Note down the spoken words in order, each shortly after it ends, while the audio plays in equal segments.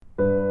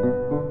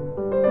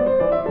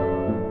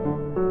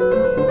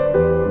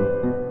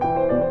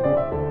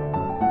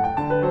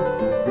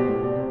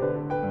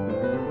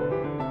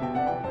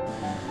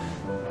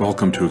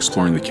Welcome to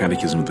Exploring the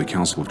Catechism of the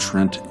Council of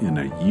Trent in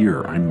a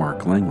Year. I'm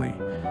Mark Langley.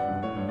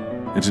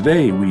 And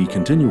today we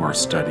continue our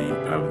study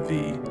of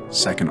the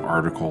second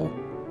article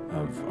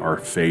of our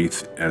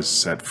faith as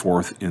set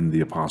forth in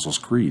the Apostles'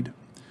 Creed.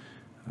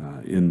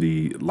 In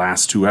the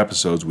last two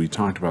episodes, we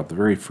talked about the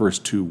very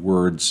first two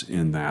words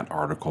in that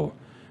article,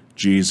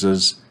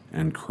 Jesus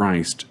and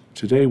Christ.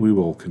 Today we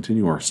will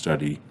continue our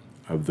study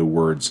of the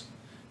words,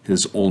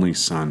 His only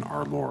Son,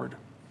 our Lord.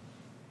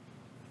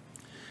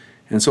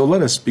 And so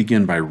let us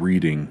begin by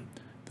reading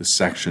the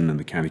section in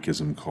the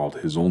Catechism called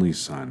His Only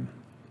Son.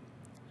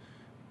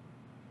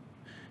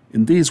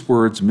 In these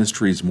words,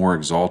 mysteries more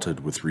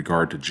exalted with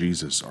regard to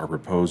Jesus are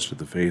proposed to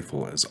the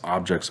faithful as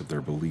objects of their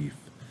belief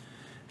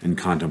and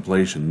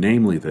contemplation,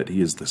 namely that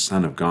He is the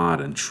Son of God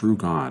and true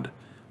God,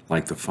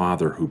 like the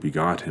Father who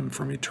begot Him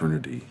from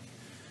eternity.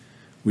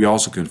 We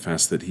also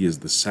confess that He is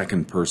the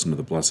second person of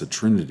the Blessed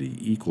Trinity,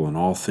 equal in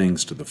all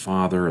things to the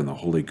Father and the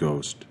Holy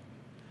Ghost.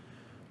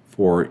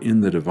 For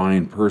in the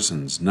divine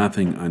persons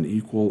nothing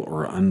unequal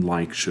or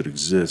unlike should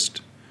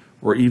exist,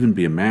 or even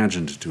be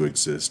imagined to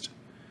exist,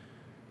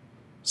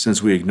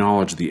 since we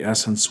acknowledge the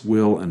essence,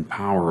 will, and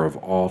power of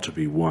all to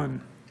be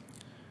one.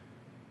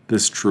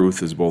 This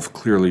truth is both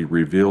clearly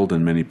revealed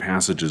in many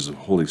passages of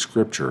Holy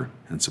Scripture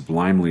and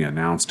sublimely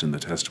announced in the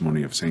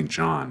testimony of St.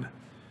 John.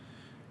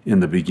 In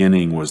the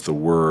beginning was the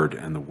Word,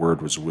 and the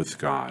Word was with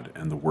God,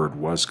 and the Word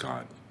was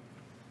God.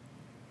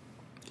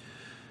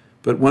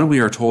 But when we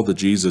are told that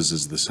Jesus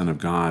is the Son of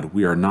God,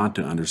 we are not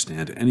to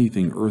understand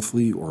anything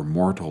earthly or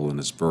mortal in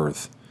His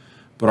birth,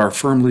 but are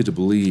firmly to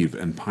believe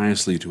and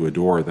piously to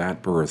adore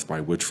that birth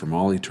by which from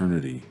all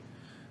eternity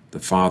the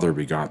Father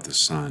begot the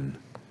Son,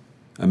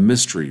 a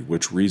mystery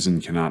which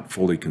reason cannot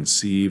fully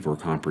conceive or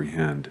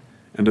comprehend,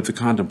 and at the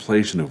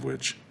contemplation of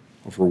which,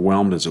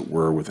 overwhelmed as it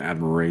were with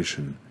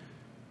admiration,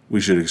 we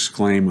should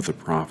exclaim with the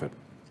prophet,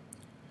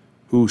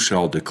 "Who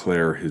shall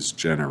declare His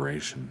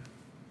generation?"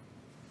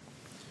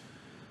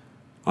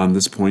 On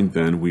this point,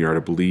 then, we are to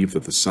believe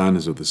that the Son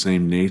is of the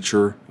same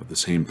nature, of the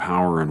same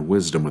power and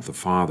wisdom with the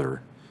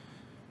Father,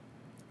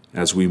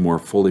 as we more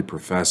fully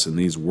profess in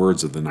these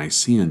words of the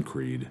Nicene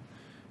Creed,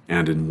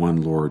 and in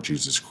one Lord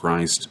Jesus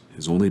Christ,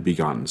 His only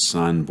begotten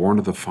Son, born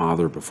of the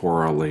Father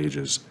before all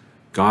ages,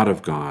 God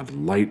of God,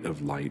 light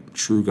of light,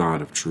 true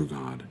God of true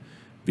God,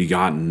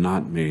 begotten,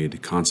 not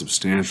made,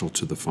 consubstantial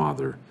to the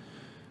Father,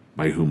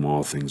 by whom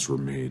all things were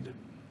made.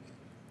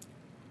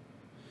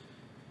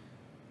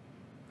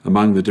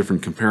 Among the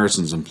different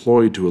comparisons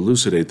employed to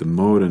elucidate the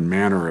mode and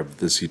manner of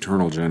this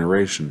eternal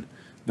generation,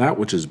 that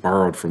which is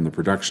borrowed from the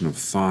production of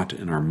thought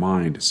in our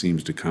mind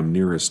seems to come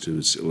nearest to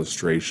its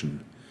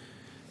illustration,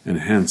 and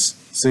hence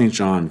St.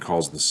 John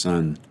calls the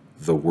Son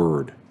the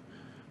Word.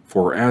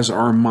 For as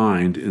our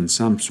mind, in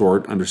some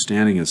sort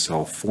understanding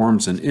itself,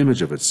 forms an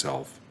image of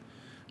itself,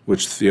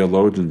 which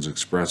theologians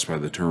express by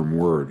the term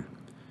Word,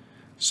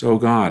 so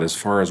God, as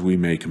far as we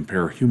may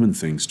compare human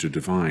things to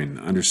divine,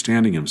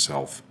 understanding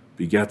Himself,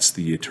 begets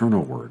the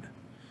eternal Word.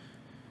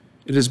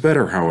 It is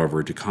better,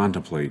 however, to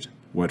contemplate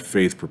what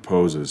faith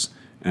proposes,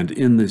 and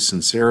in the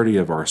sincerity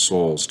of our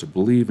souls to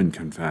believe and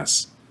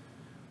confess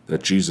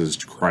that Jesus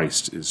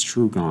Christ is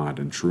true God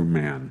and true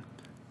man,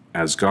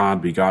 as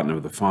God begotten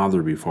of the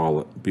Father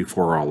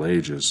before all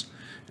ages,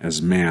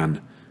 as man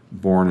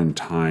born in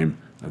time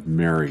of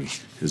Mary,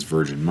 His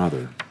Virgin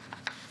Mother.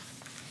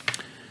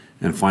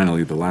 And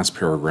finally, the last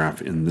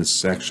paragraph in this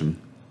section,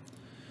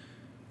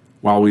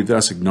 while we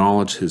thus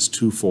acknowledge His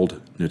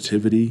twofold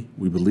nativity,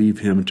 we believe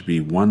Him to be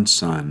one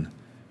Son,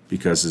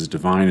 because His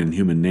divine and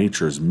human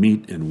natures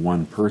meet in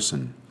one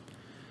person.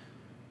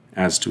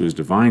 As to His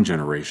divine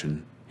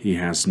generation, He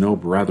has no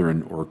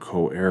brethren or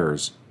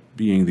co-heirs,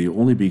 being the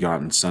only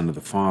begotten Son of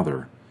the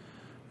Father,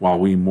 while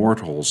we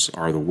mortals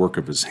are the work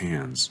of His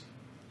hands.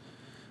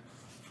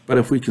 But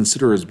if we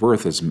consider His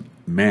birth as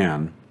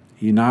man,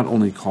 He not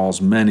only calls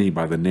many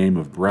by the name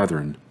of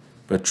brethren,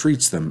 but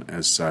treats them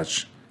as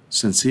such,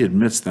 since He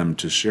admits them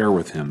to share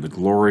with Him the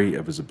glory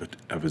of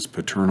His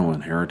paternal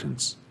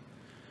inheritance.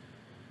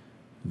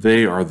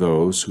 They are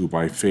those who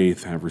by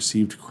faith have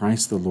received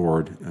Christ the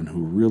Lord, and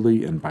who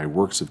really and by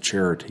works of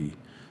charity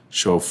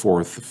show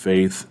forth the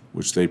faith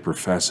which they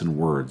profess in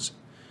words.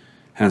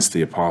 Hence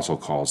the Apostle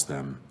calls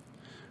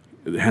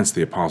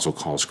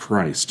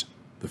Christ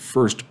the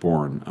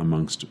firstborn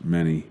amongst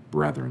many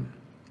brethren.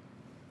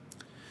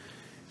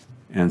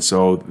 And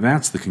so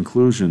that's the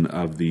conclusion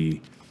of the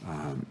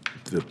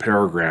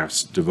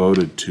paragraphs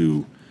devoted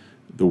to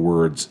the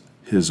words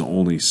His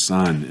only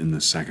Son in the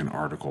second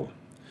article.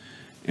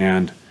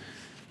 And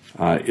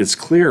it's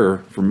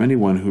clear from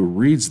anyone who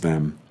reads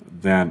them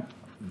that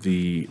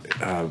the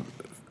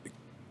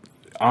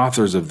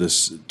authors of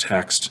this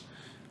text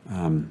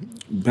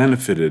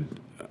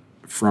benefited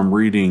from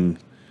reading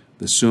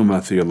the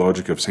Summa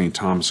Theologica of St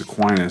Thomas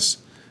Aquinas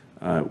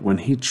when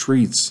he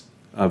treats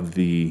of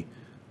the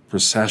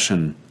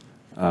procession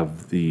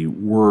of the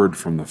Word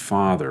from the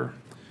Father,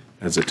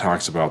 as it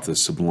talks about the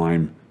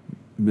sublime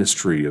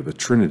mystery of the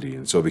Trinity.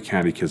 And so the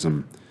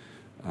Catechism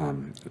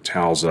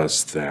tells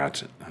us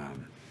that,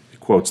 it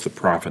quotes the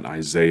prophet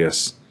Isaiah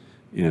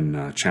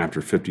in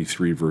chapter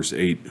 53, verse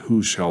 8,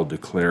 who shall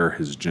declare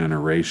his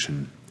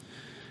generation?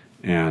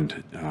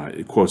 And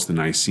it quotes the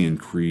Nicene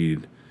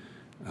Creed,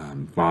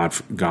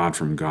 God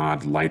from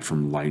God, light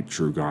from light,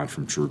 true God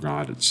from true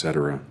God,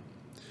 etc.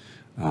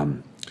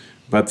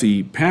 But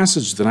the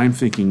passage that I'm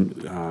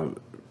thinking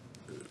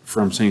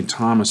from St.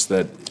 Thomas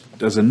that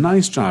does a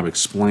nice job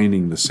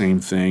explaining the same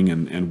thing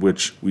and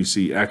which we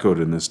see echoed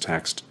in this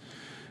text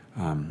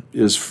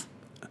is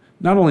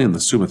not only in the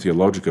Summa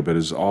Theologica, but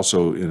is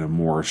also in a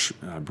more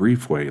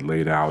brief way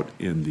laid out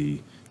in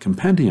the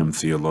Compendium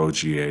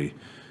Theologiae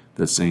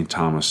that St.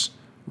 Thomas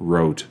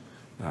wrote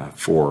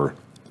for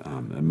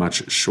a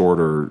much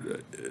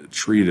shorter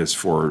treatise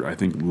for, I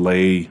think,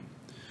 lay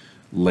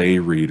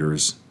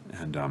readers.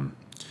 And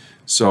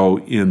so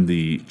in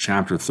the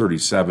chapter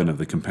 37 of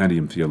the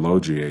Compendium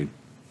Theologiae,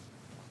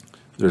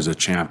 there's a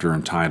chapter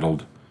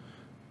entitled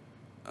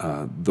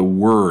The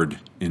Word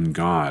in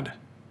God,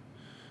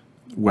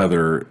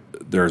 whether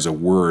there's a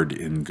word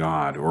in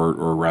God,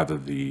 or rather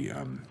the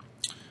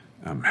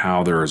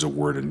how there is a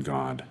word in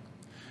God.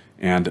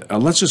 And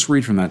let's just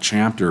read from that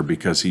chapter,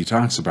 because he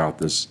talks about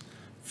this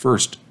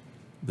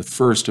the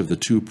first of the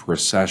two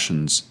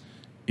processions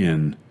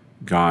in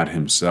God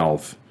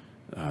himself,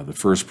 the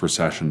first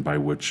procession by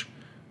which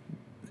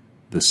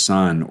the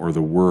Son or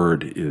the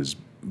Word is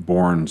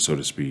born, so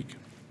to speak.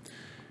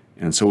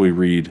 And so we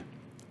read,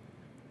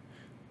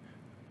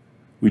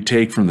 we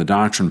take from the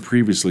doctrine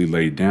previously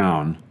laid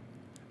down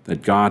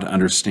that God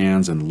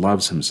understands and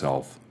loves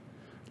himself.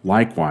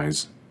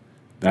 Likewise,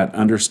 that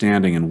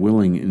understanding and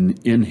willing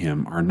in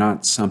him are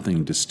not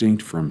something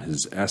distinct from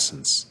his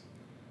essence.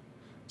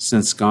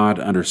 Since God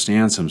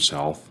understands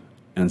himself,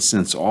 and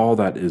since all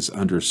that is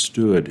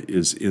understood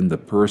is in the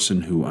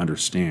person who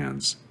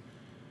understands,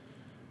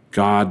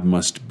 God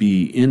must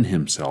be in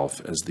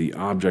himself as the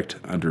object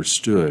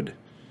understood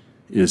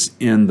is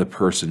in the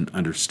person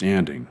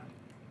understanding.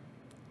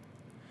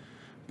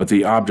 But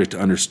the object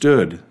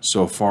understood,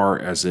 so far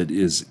as it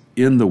is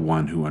in the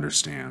one who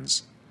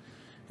understands,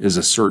 is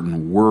a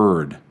certain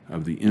word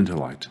of the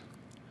intellect.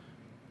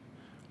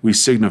 We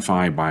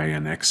signify by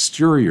an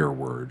exterior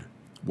word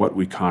what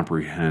we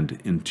comprehend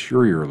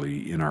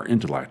interiorly in our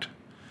intellect.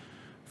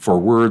 For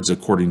words,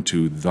 according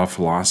to the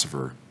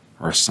philosopher,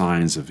 are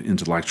signs of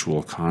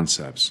intellectual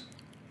concepts.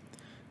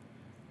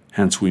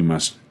 Hence we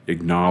must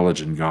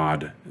acknowledge in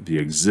God the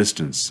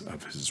existence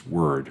of his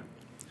word.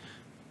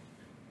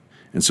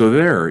 And so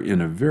there, in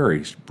a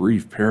very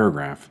brief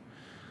paragraph,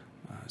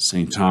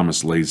 St.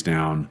 Thomas lays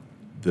down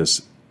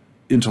this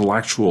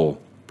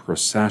intellectual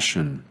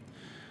procession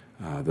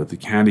that the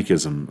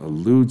Catechism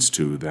alludes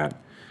to, that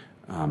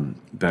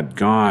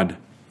God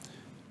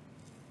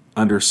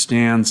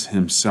understands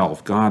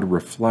himself, God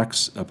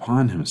reflects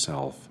upon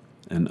himself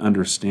and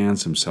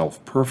understands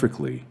himself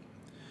perfectly.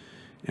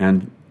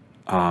 And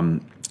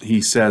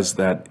he says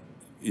that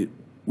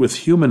with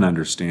human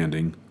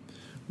understanding,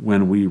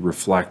 when we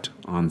reflect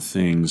on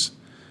things,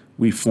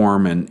 we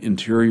form an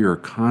interior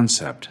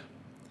concept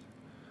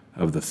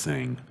of the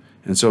thing.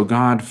 And so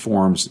God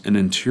forms an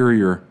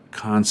interior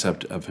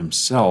concept of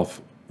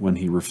himself when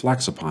he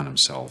reflects upon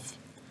himself.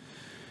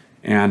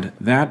 And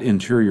that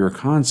interior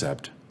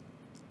concept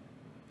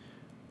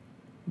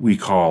we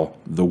call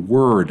the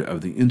word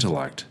of the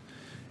intellect.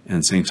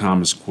 And St.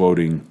 Thomas,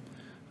 quoting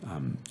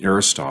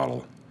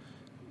Aristotle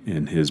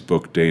in his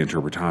book De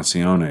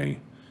Interpretatione,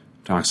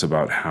 talks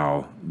about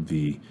how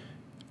the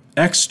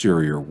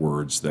exterior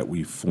words that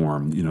we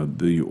form,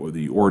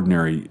 the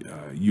ordinary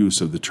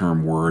use of the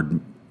term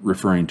word,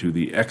 referring to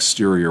the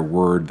exterior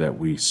word that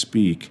we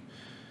speak,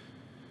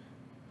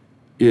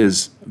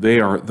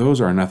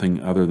 those are nothing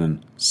other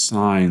than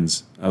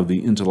signs of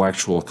the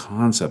intellectual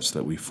concepts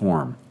that we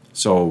form.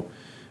 So,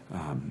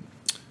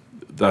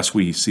 thus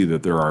we see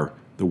that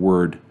the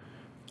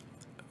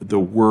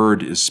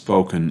word is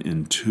spoken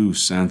in two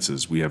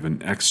senses. We have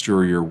an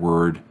exterior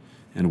word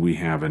and we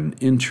have an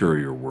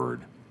interior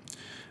word.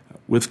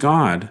 With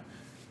God,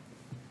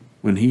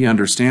 when he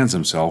understands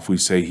himself, we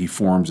say he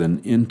forms an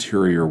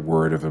interior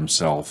word of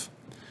himself,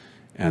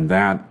 and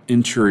that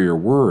interior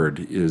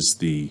word is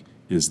the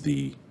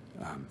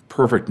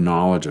perfect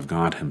knowledge of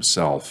God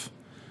himself,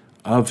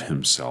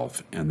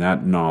 and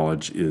that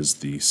knowledge is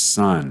the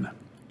Son.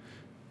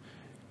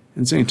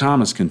 And St.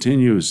 Thomas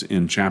continues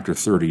in chapter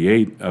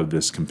 38 of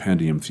this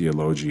Compendium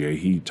Theologiae.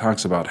 He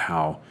talks about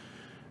how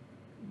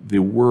the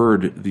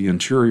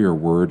interior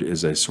word,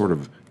 is a sort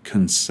of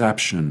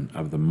conception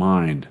of the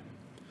mind.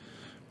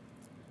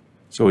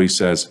 So he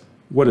says,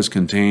 what is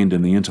contained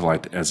in the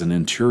intellect as an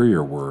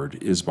interior word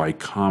is by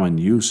common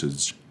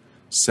usage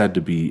said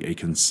to be a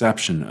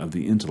conception of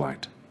the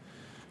intellect.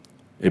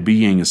 A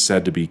being is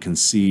said to be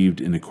conceived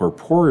in a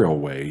corporeal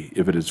way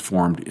if it is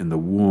formed in the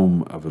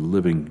womb of a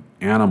living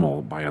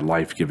animal by a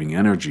life-giving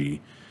energy,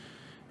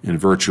 in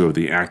virtue of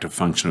the active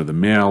function of the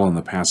male and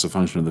the passive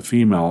function of the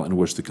female in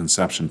which the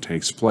conception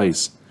takes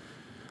place.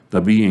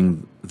 The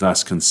being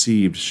thus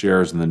conceived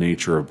shares in the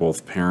nature of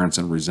both parents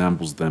and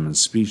resembles them in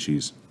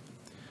species.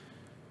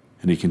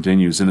 And he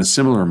continues, in a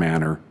similar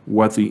manner,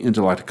 what the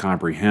intellect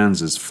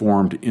comprehends is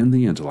formed in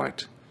the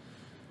intellect,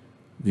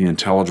 the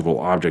intelligible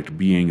object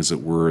being, as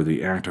it were,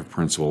 the active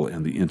principle,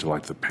 and the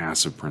intellect the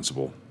passive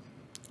principle.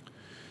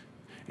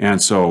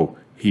 And so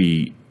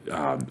he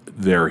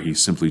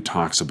simply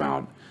talks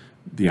about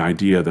the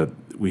idea that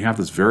we have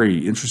this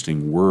very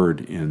interesting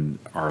word in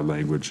our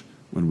language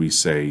when we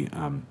say,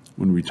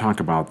 when we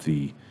talk about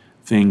the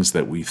things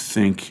that we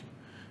think,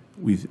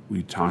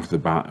 we talk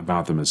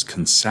about them as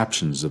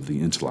conceptions of the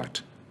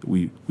intellect.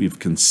 We've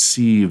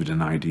conceived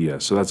an idea.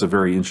 So that's a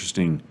very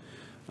interesting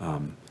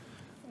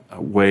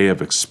way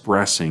of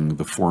expressing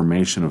the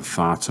formation of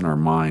thoughts in our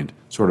mind,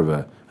 sort of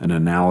an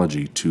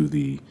analogy to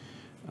the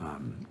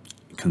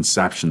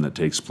conception that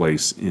takes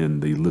place in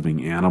the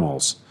living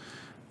animals,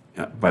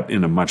 but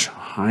in a much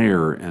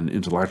higher and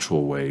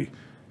intellectual way,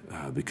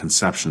 the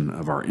conception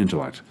of our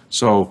intellect.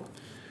 So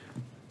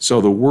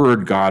the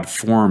word God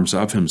forms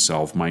of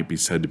himself might be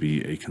said to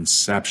be a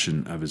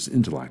conception of his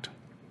intellect.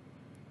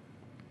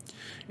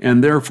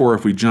 And therefore,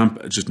 if we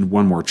jump just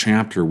one more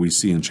chapter, we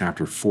see in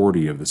chapter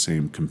 40 of the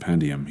same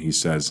compendium, he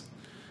says,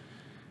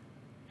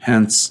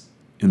 hence,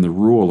 in the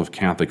rule of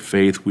Catholic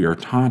faith, we are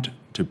taught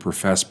to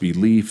profess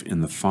belief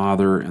in the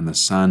Father and the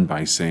Son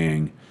by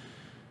saying,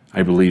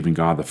 I believe in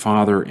God the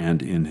Father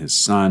and in his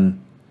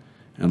Son,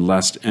 and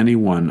lest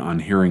anyone on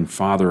hearing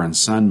Father and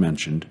Son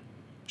mentioned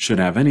should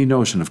have any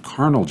notion of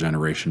carnal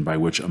generation by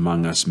which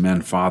among us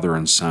men Father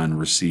and Son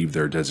receive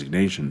their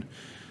designation,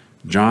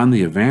 John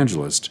the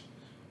Evangelist,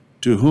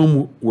 to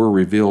whom were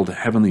revealed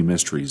heavenly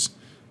mysteries,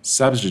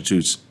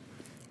 substitutes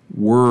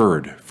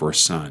Word for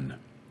Son,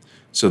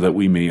 so that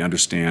we may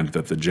understand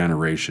that the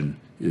generation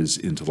is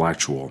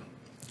intellectual.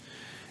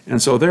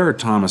 And so there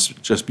Thomas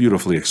just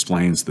beautifully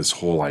explains this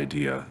whole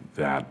idea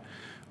that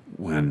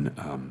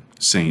when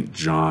St.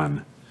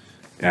 John,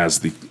 as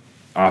the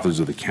authors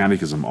of the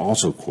Catechism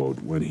also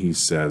quote, when he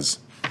says,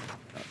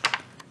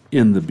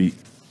 in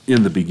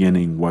the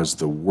beginning was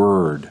the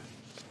Word,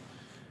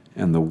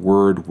 and the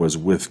Word was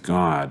with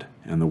God,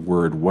 and the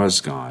Word was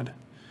God.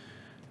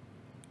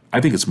 I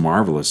think it's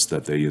marvelous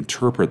that they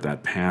interpret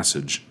that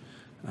passage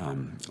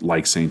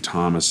like St.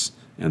 Thomas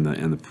and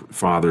the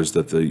fathers,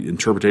 that the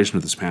interpretation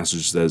of this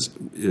passage says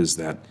is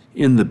that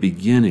in the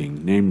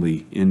beginning,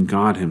 namely in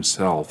God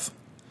himself,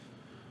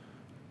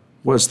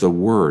 was the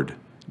Word.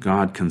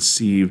 God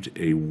conceived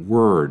a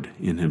Word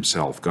in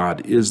himself.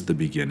 God is the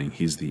beginning.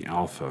 He's the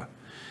Alpha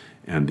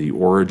and the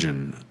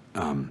origin.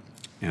 And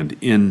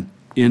in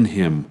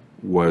him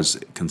was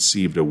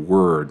conceived a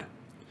Word,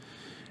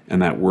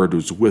 and that Word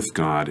was with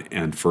God,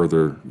 and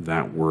further,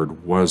 that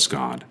Word was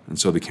God. And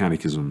so the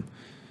Catechism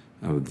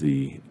of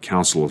the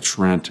Council of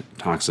Trent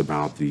talks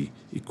about the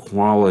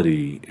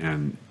equality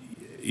and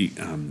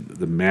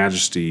the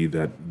majesty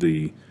that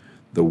the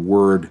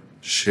Word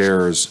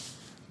shares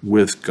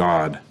with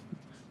God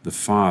the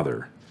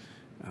Father,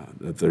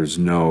 that there's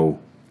no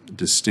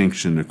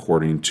distinction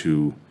according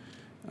to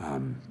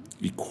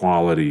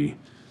equality.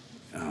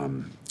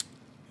 In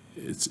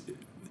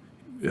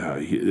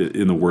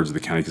the words of the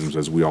Catechism,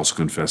 says, we also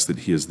confess that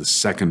he is the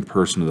second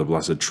person of the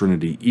Blessed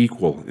Trinity,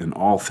 equal in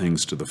all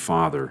things to the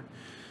Father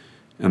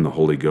and the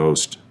Holy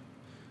Ghost.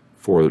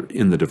 For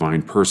in the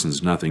divine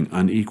persons nothing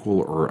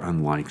unequal or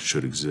unlike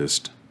should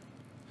exist.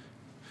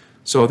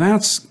 So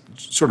that's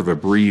sort of a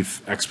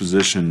brief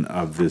exposition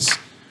of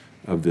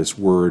this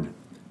word,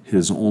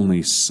 his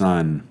only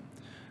Son,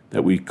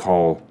 that we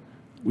call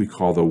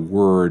the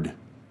Word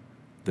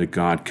that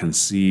God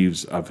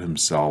conceives of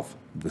himself,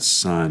 the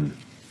Son.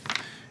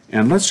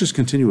 And let's just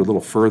continue a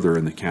little further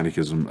in the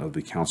Catechism of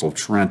the Council of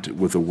Trent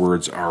with the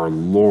words, our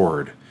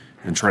Lord,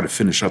 and try to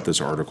finish up this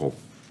article.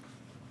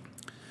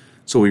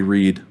 So we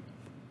read,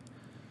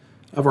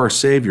 of our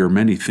Savior,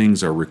 many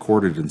things are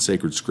recorded in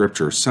sacred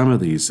Scripture. Some of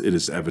these, it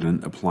is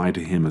evident, apply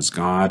to him as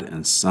God,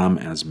 and some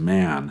as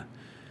man,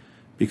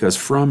 because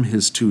from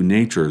his two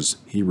natures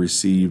he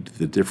received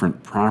the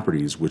different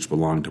properties which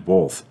belong to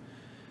both.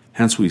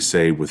 Hence we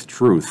say with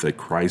truth that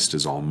Christ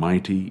is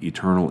almighty,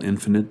 eternal,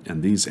 infinite,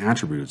 and these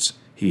attributes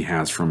he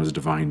has from his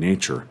divine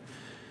nature.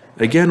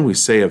 Again we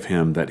say of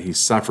him that he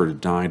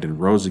suffered, died, and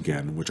rose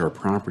again, which are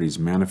properties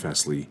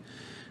manifestly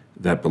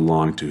that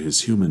belong to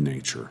his human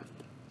nature.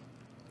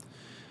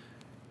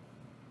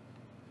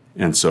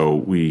 And so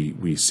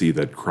we see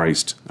that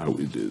Christ,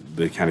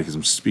 the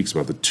Catechism speaks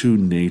about the two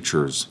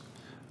natures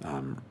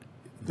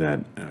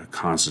that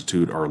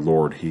constitute our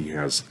Lord. He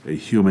has a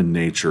human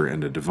nature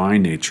and a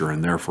divine nature,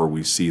 and therefore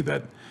we see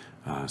that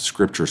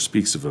Scripture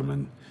speaks of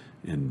him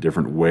in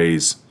different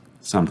ways,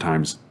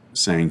 sometimes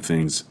saying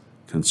things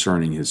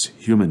concerning his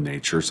human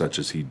nature, such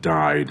as he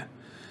died,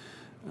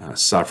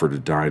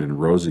 suffered, died, and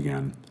rose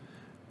again.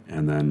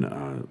 And then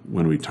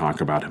when we talk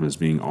about him as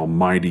being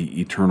almighty,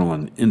 eternal,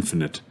 and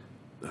infinite,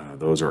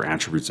 those are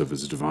attributes of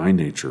his divine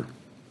nature.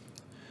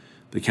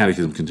 The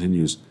Catechism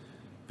continues,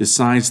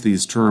 besides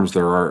these terms,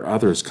 there are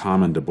others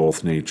common to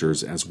both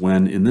natures, as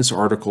when in this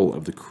article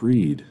of the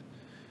Creed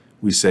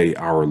we say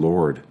our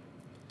Lord.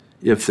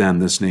 If then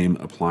this name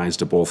applies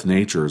to both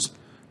natures,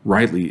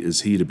 rightly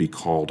is he to be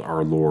called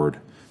our Lord,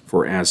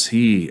 For as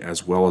he,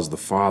 as well as the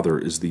Father,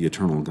 is the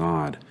eternal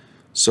God,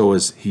 so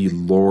is he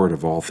Lord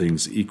of all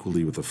things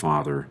equally with the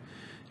Father.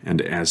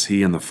 And as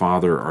he and the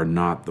Father are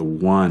not the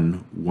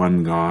one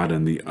God,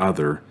 and the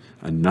other,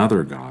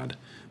 another God,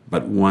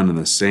 but one and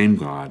the same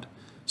God,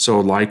 so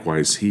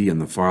likewise he and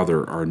the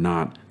Father are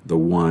not the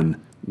one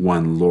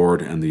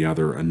Lord, and the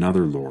other,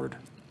 another Lord.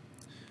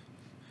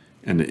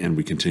 And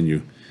we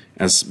continue,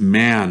 as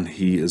man,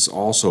 he is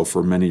also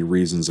for many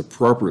reasons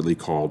appropriately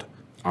called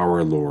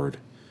our Lord.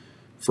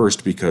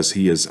 First, because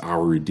he is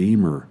our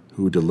Redeemer,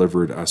 who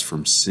delivered us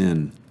from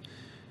sin.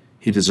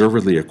 He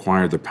deservedly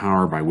acquired the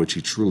power by which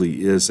he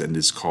truly is and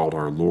is called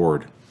our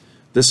Lord.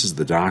 This is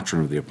the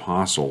doctrine of the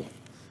apostle.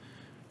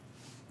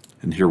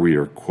 And here we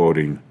are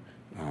quoting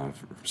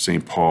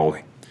St. Paul.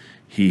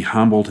 He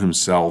humbled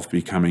himself,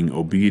 becoming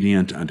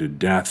obedient unto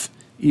death,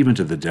 even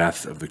to the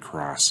death of the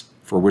cross,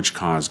 for which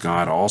cause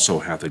God also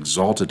hath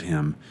exalted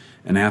him,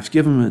 and hath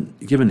given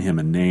him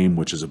a name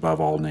which is above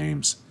all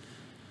names,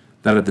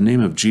 that at the name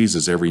of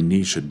Jesus every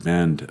knee should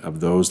bend, of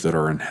those that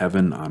are in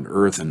heaven, on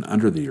earth, and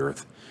under the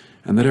earth,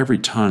 and that every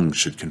tongue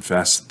should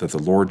confess that the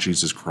Lord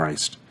Jesus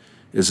Christ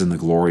is in the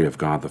glory of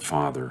God the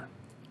Father.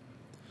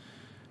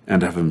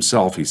 And of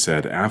himself he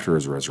said after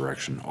his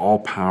resurrection, all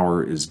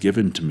power is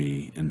given to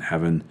me in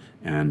heaven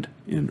and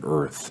in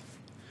earth.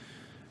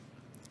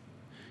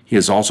 He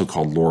is also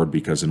called Lord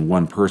because in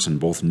one person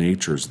both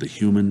natures, the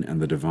human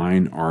and the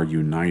divine, are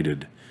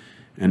united.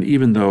 And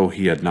even though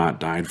he had not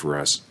died for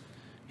us,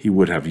 he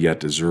would have yet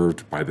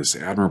deserved by this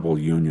admirable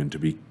union to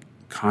be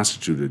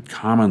constituted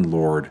common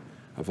Lord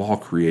of all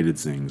created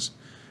things,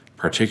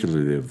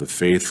 particularly of the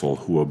faithful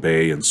who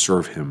obey and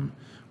serve him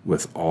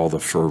with all the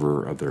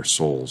fervor of their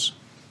souls.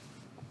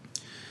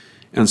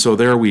 And so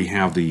there we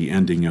have the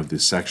ending of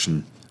this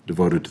section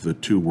devoted to the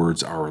two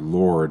words, our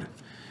Lord.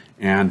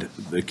 And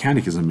the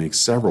Catechism makes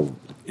several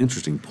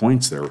interesting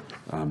points there.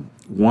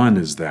 One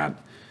is that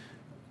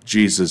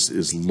Jesus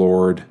is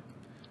Lord,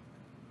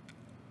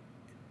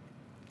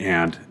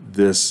 and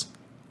this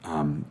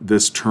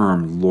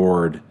term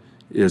Lord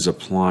is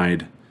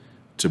applied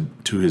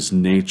to his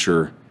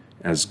nature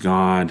as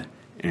God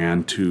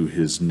and to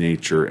his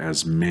nature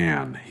as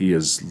man. He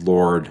is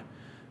Lord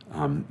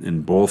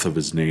in both of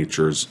his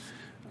natures,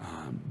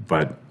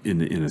 but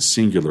in a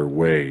singular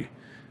way.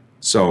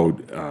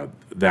 So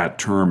that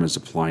term is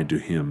applied to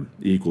him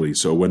equally.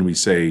 So when we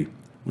say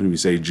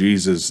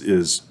Jesus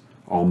is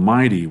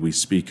Almighty, we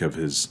speak of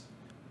his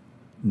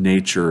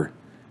nature,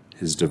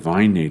 his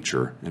divine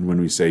nature. And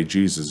when we say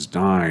Jesus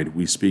died,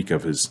 we speak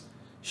of his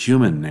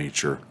human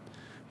nature.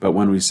 But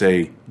when we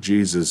say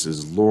Jesus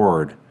is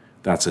Lord,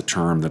 that's a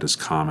term that is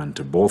common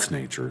to both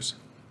natures.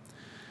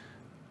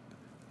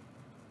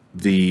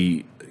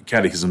 The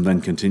Catechism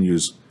then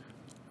continues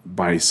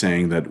by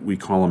saying that we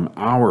call him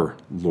our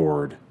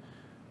Lord.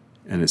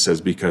 And it says,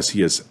 because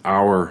he is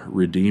our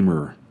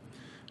Redeemer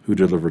who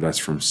delivered us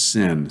from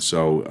sin.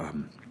 So,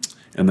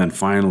 and then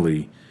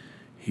finally,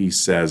 he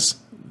says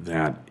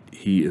that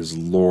he is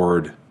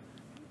Lord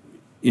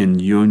in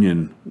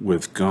union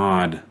with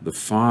God the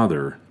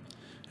Father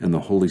and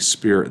the Holy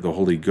Spirit, the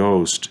Holy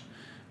Ghost.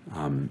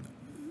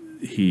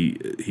 He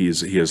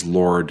is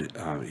Lord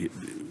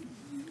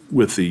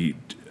with the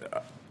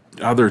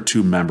other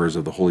two members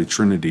of the Holy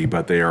Trinity,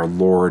 but they are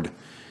Lord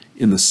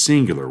in the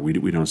singular. We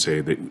don't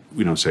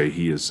say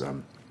he is.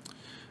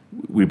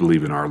 We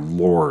believe in our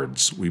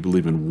lords. We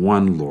believe in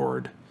one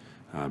Lord,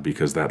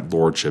 because that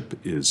lordship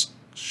is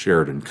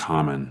shared in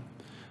common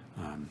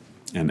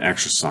and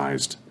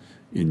exercised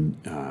in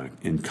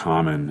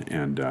common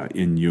and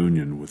in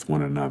union with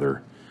one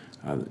another.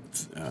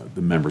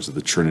 The members of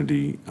the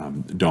Trinity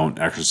don't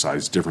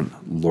exercise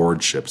different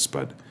lordships,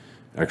 but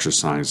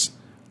exercise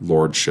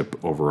lordship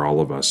over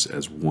all of us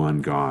as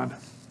one God.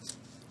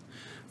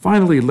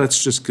 Finally,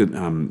 let's just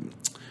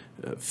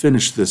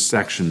finish this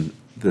section,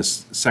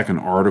 this second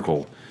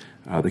article.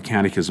 The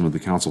Catechism of the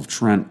Council of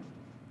Trent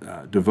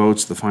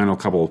devotes the final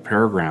couple of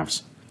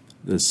paragraphs.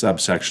 This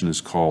subsection is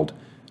called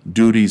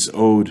Duties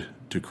Owed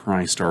to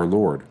Christ our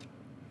Lord.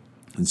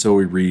 And so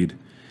we read,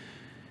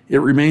 it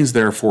remains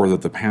therefore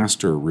that the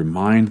pastor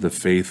remind the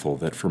faithful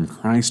that from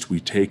Christ we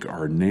take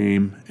our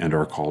name and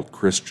are called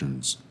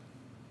Christians,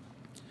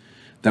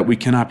 that we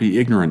cannot be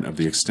ignorant of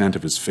the extent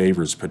of his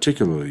favors,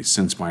 particularly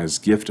since by his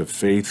gift of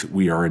faith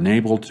we are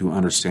enabled to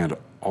understand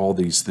all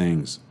these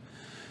things.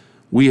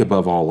 We,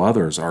 above all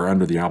others, are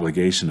under the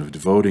obligation of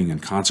devoting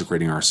and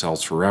consecrating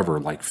ourselves forever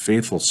like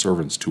faithful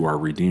servants to our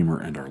Redeemer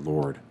and our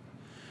Lord.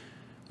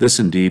 This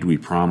indeed we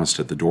promised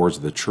at the doors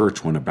of the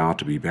church when about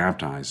to be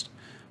baptized,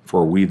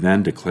 for we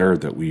then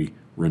declared that we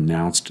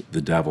renounced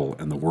the devil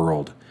and the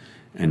world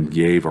and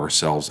gave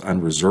ourselves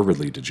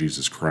unreservedly to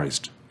Jesus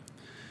Christ.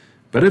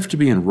 But if to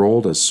be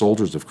enrolled as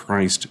soldiers of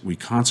Christ, we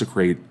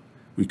consecrated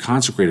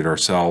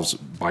ourselves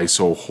by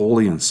so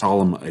holy and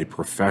solemn a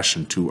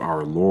profession to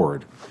our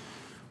Lord,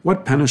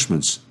 what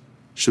punishments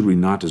should we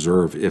not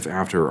deserve if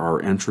after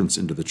our entrance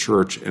into the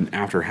church and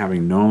after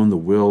having known the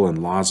will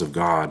and laws of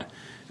God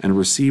and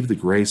received the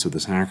grace of the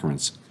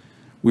sacraments,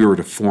 we were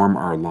to form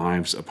our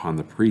lives upon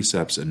the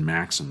precepts and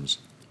maxims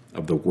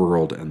of the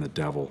world and the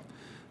devil,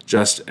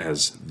 just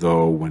as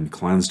though, when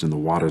cleansed in the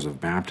waters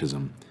of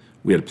baptism,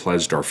 we had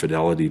pledged our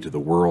fidelity to the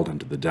world and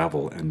to the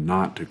devil, and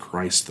not to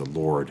Christ the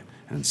Lord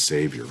and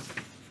Savior.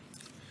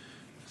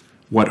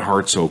 What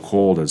heart so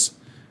cold as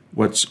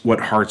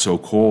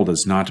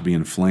not to be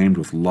inflamed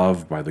with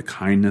love by the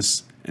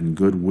kindness and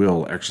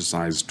goodwill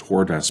exercised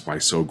toward us by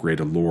so great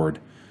a Lord,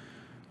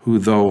 who,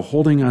 though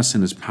holding us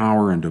in his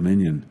power and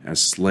dominion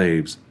as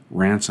slaves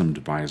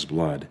ransomed by his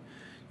blood,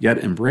 yet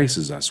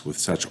embraces us with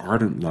such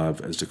ardent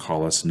love as to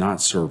call us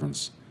not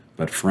servants,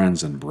 but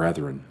friends and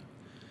brethren.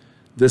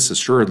 This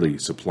assuredly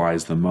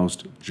supplies the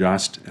most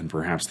just and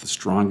perhaps the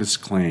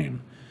strongest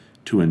claim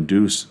to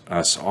induce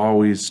us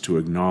always to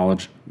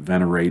acknowledge,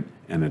 venerate,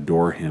 and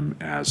adore him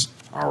as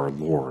our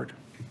Lord.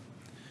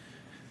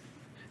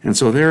 And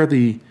so there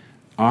the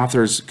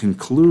authors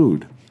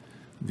conclude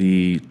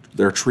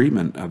their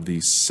treatment of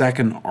the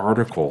second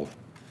article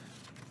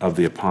of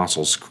the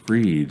Apostles'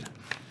 Creed,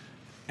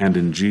 and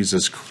in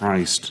Jesus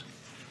Christ,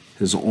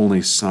 his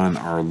only Son,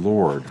 our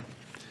Lord.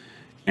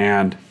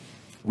 And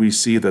we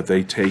see that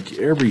they take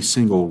every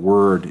single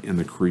word in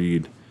the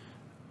Creed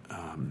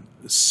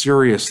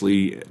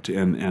seriously,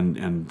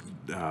 and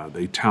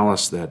they tell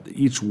us that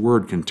each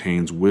word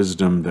contains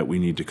wisdom that we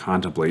need to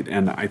contemplate.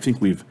 And I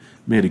think we've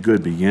made a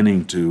good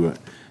beginning to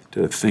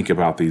think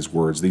about these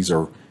words. These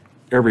are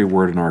every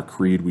word in our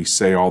Creed we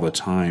say all the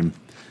time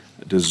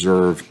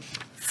deserve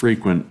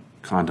frequent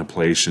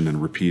contemplation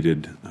and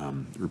repeated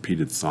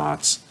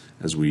thoughts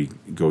as we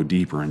go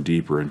deeper and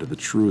deeper into the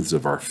truths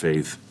of our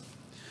faith.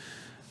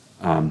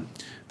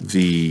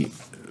 The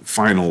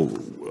final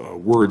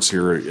words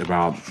here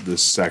about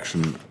this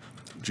section,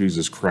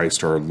 Jesus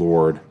Christ our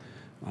Lord,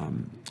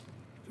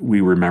 we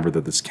remember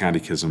that this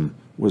catechism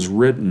was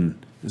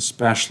written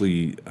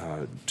especially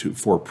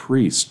for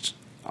priests,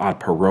 ad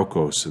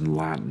parocos in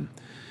Latin,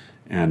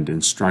 and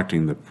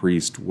instructing the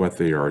priest what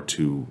they are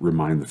to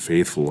remind the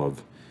faithful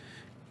of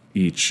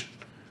each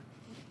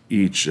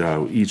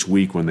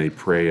week when they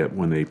pray,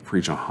 when they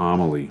preach a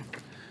homily.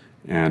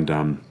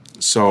 And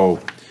so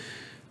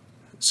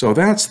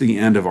that's the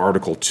end of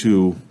Article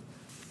 2.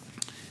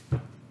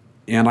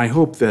 And I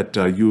hope that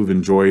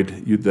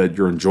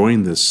you're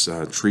enjoying this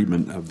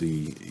treatment of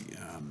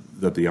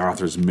that the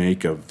authors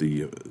make of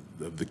the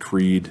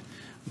Creed.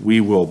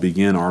 We will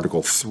begin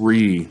Article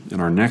 3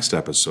 in our next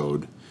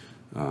episode.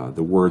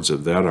 The words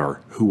of that are,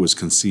 "Who was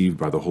conceived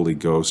by the Holy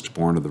Ghost,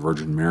 born of the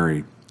Virgin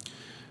Mary."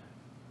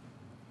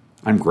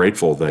 I'm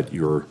grateful that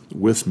you're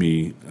with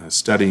me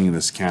studying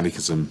this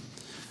catechism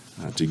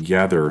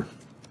together,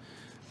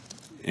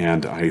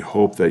 and I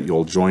hope that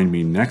you'll join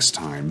me next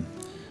time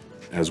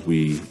as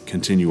we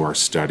continue our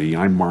study.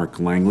 I'm Mark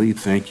Langley.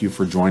 Thank you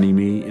for joining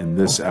me in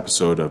this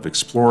episode of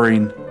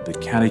Exploring the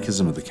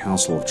Catechism of the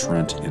Council of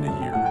Trent in a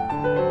Year.